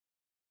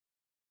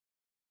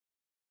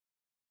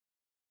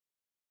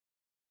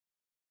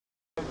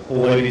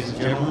Ladies and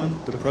gentlemen,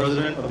 the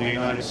President of the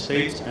United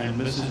States and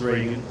Mrs.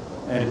 Reagan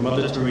and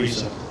Mother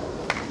Teresa.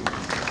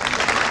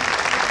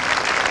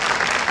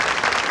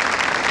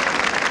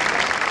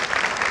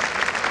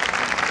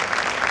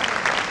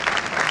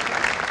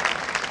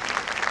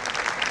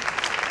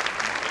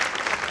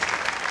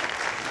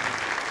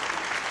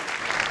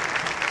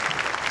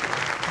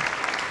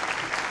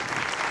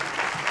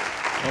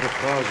 That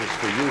applause is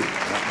for you,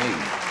 not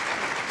me.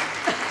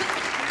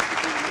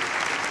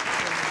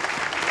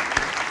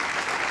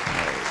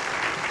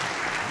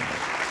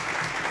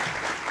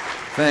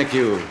 Thank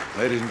you.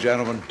 Ladies and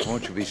gentlemen,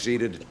 won't you be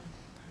seated?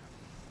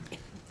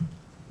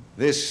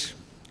 This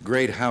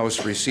great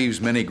house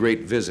receives many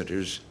great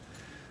visitors,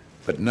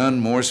 but none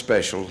more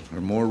special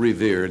or more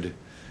revered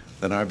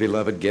than our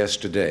beloved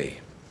guest today.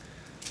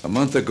 A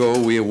month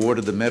ago, we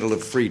awarded the Medal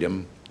of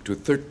Freedom to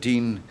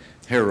 13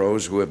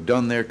 heroes who have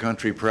done their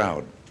country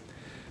proud.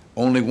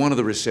 Only one of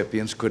the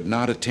recipients could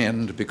not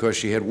attend because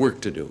she had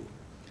work to do.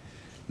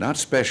 Not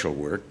special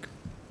work,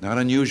 not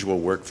unusual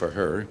work for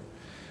her,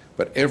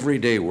 but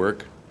everyday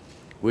work,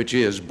 which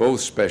is both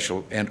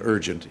special and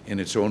urgent in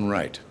its own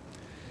right.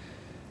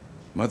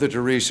 Mother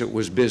Teresa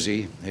was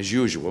busy, as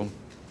usual,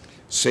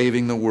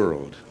 saving the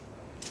world,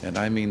 and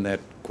I mean that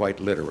quite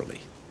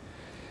literally.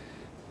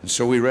 And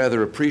so we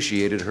rather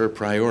appreciated her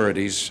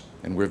priorities,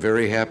 and we're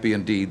very happy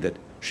indeed that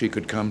she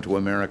could come to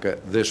America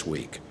this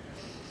week.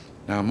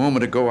 Now, a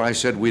moment ago, I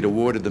said we'd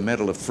awarded the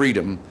Medal of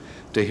Freedom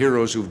to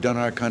heroes who've done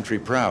our country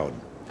proud.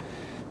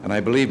 And I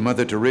believe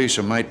Mother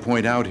Teresa might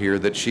point out here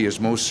that she is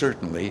most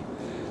certainly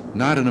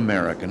not an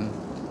American,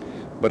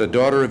 but a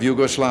daughter of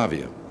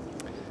Yugoslavia.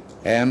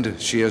 And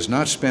she has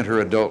not spent her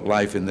adult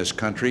life in this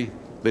country,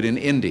 but in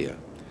India.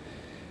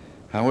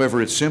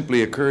 However, it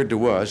simply occurred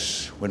to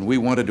us when we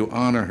wanted to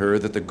honor her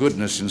that the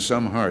goodness in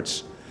some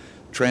hearts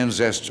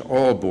transcends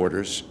all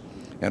borders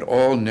and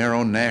all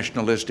narrow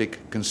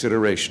nationalistic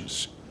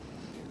considerations.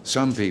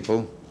 Some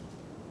people,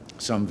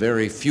 some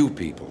very few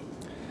people,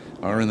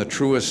 are in the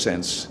truest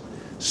sense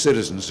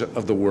citizens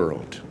of the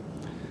world.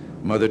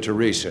 Mother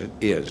Teresa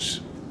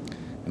is.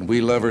 And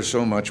we love her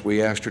so much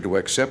we asked her to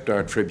accept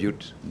our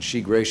tribute, and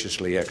she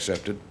graciously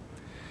accepted.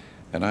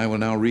 And I will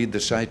now read the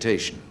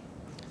citation.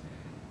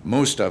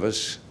 Most of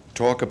us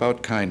talk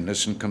about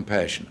kindness and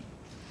compassion,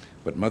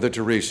 but Mother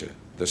Teresa,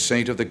 the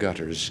saint of the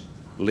gutters,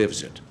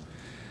 lives it.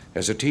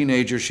 As a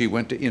teenager, she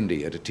went to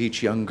India to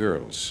teach young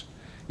girls.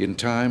 In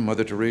time,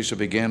 Mother Teresa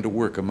began to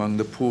work among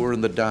the poor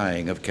and the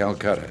dying of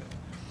Calcutta.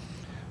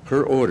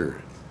 Her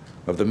order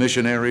of the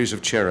Missionaries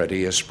of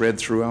Charity has spread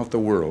throughout the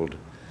world,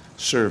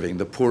 serving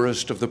the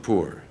poorest of the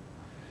poor.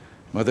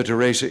 Mother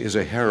Teresa is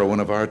a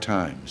heroine of our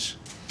times,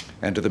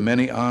 and to the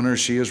many honors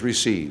she has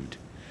received,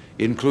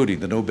 including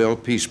the Nobel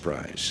Peace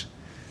Prize,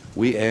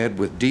 we add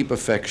with deep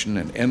affection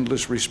and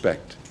endless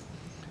respect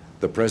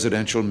the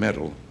Presidential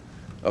Medal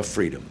of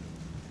Freedom.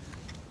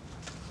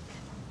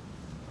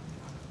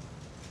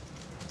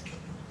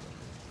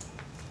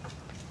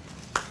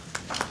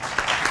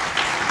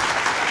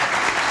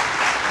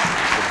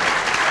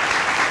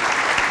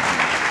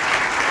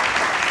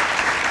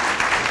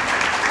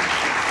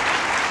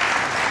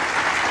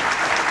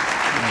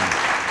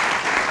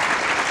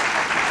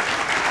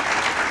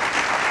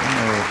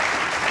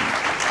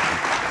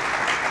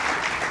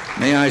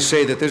 May I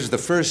say that this is the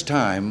first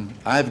time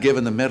I've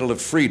given the Medal of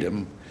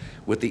Freedom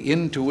with the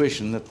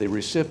intuition that the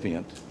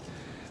recipient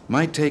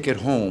might take it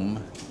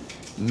home,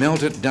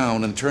 melt it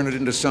down, and turn it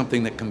into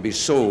something that can be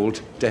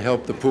sold to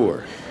help the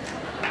poor.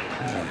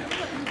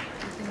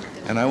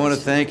 And I want to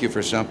thank you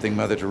for something,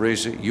 Mother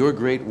Teresa. Your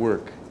great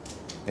work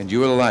and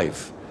your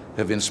life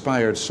have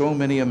inspired so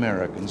many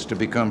Americans to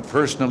become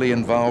personally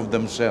involved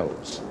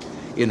themselves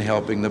in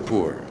helping the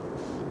poor.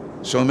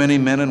 So many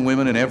men and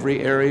women in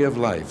every area of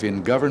life,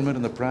 in government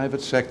and the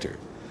private sector,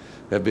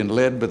 have been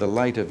led by the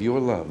light of your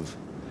love,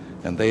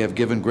 and they have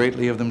given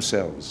greatly of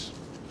themselves.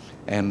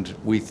 And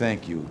we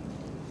thank you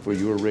for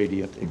your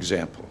radiant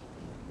example.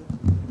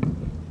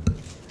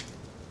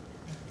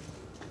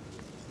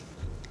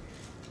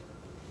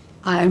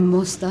 I am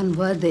most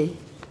unworthy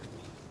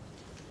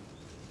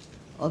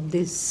of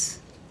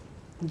this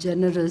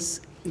generous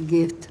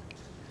gift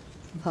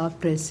of our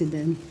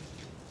President,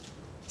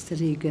 Mr.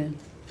 Reagan,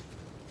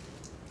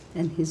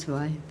 and his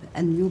wife,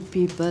 and you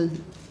people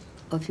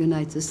of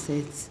United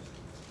States.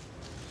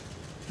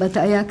 But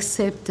I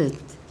accept it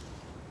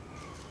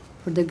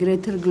for the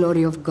greater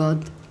glory of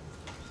God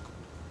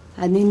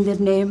and in the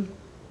name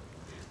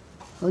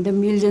of the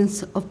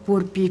millions of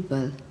poor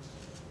people,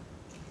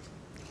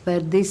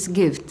 where this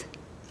gift,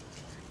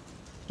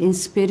 in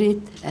spirit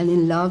and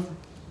in love,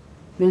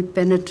 will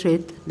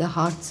penetrate the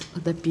hearts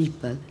of the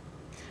people.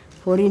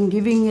 For in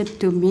giving it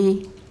to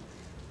me,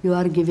 you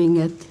are giving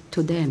it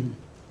to them,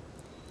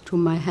 to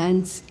my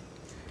hands,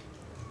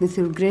 with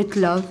your great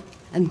love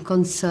and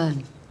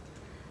concern.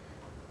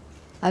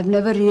 I've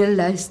never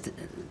realized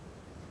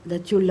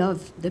that you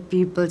love the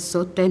people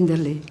so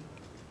tenderly.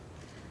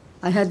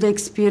 I had the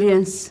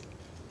experience,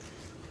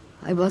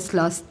 I was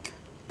last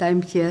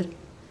time here,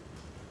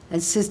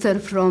 a sister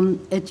from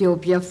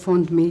Ethiopia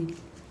phoned me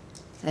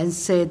and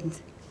said,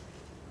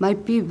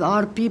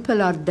 our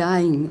people are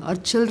dying, our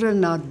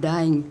children are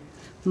dying.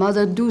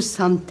 Mother, do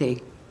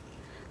something.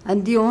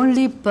 And the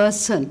only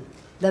person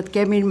that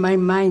came in my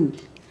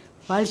mind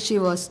while she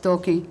was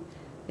talking,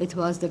 it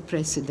was the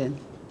president.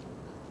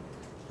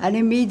 And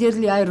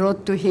immediately I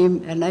wrote to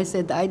him and I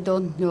said, I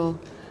don't know,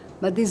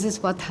 but this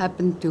is what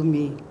happened to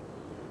me.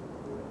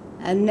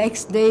 And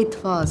next day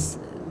it was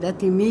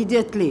that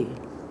immediately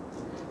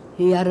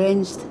he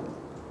arranged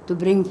to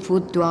bring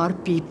food to our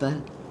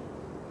people.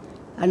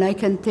 And I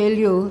can tell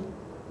you,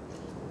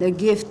 the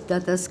gift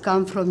that has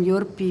come from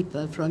your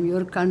people, from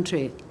your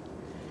country,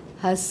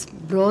 has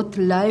brought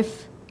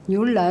life,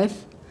 new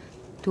life,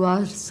 to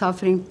our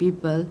suffering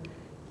people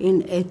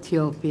in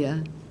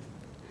Ethiopia.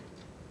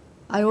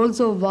 I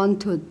also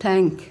want to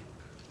thank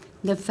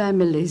the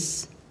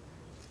families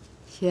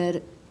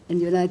here in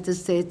the United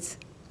States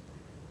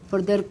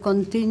for their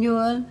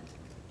continual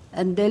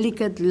and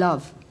delicate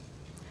love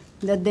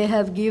that they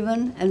have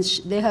given and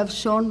they have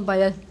shown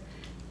by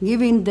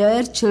giving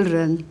their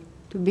children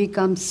to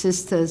become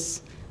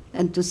sisters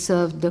and to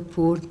serve the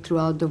poor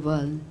throughout the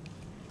world.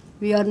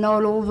 We are now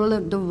all over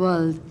the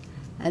world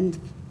and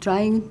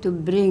trying to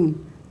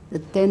bring the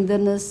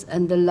tenderness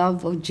and the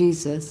love of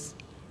Jesus.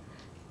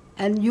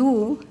 And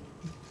you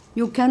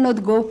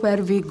cannot go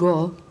where we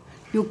go.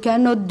 You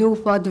cannot do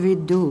what we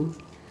do.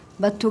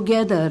 But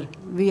together,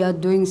 we are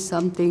doing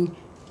something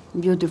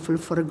beautiful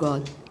for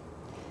God.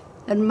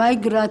 And my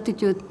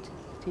gratitude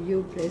to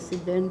you,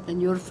 President,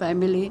 and your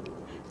family,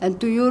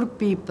 and to your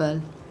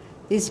people,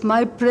 is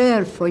my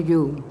prayer for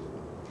you,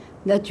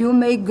 that you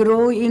may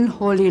grow in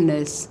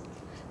holiness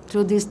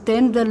through this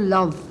tender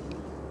love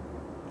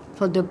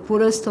for the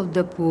poorest of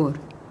the poor.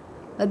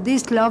 But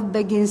this love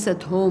begins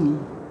at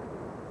home,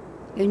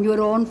 in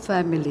your own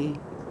family,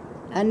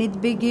 and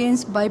it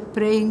begins by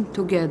praying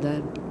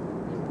together.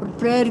 For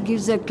prayer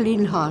gives a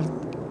clean heart,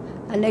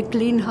 and a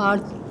clean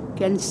heart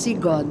can see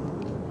God.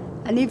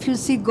 And if you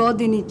see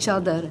God in each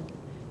other,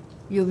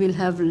 you will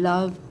have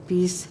love,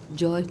 peace,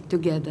 joy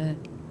together.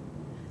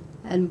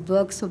 And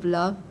works of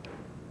love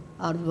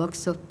are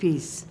works of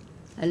peace,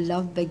 and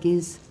love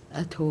begins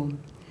at home.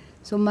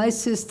 So my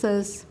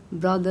sisters,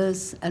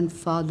 brothers, and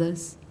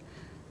fathers,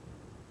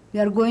 we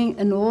are going,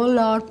 and all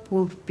our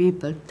poor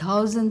people,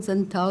 thousands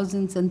and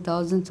thousands and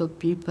thousands of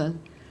people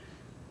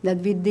that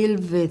we deal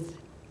with,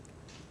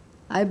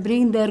 I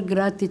bring their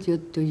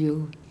gratitude to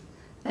you,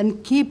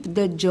 and keep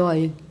the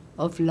joy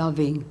of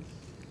loving.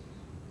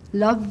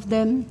 Love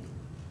them,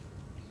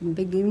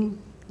 begin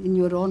in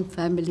your own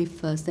family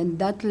first, and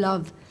that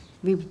love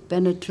will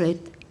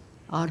penetrate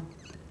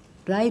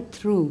right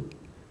through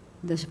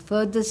the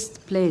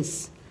furthest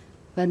place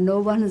where no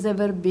one has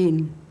ever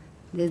been.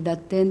 There's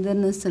that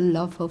tenderness and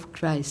love of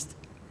Christ.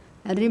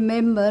 And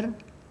remember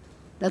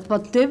that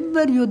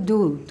whatever you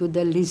do to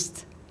the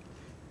least,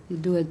 you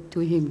do it to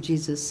him,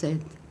 Jesus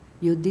said.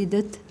 You did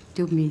it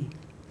to me.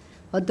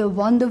 What a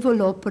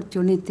wonderful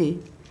opportunity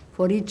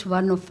for each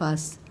one of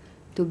us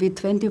to be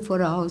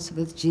 24 hours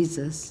with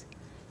Jesus.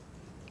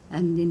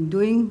 And in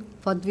doing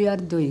what we are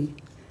doing,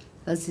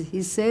 as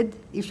he said,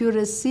 if you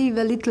receive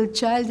a little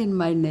child in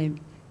my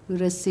name, you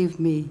receive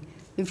me.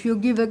 If you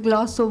give a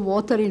glass of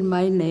water in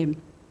my name,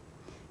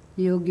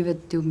 you give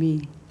it to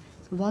me.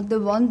 So what the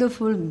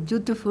wonderful,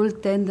 beautiful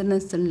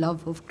tenderness and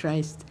love of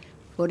Christ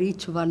for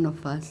each one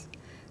of us.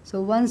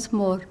 So once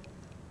more,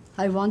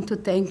 I want to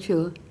thank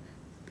you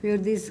for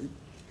this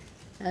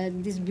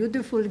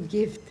beautiful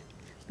gift,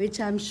 which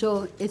I'm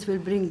sure it will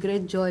bring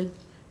great joy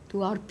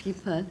to our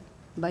people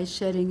by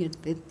sharing it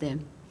with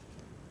them.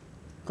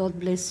 God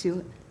bless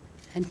you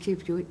and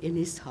keep you in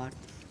his heart.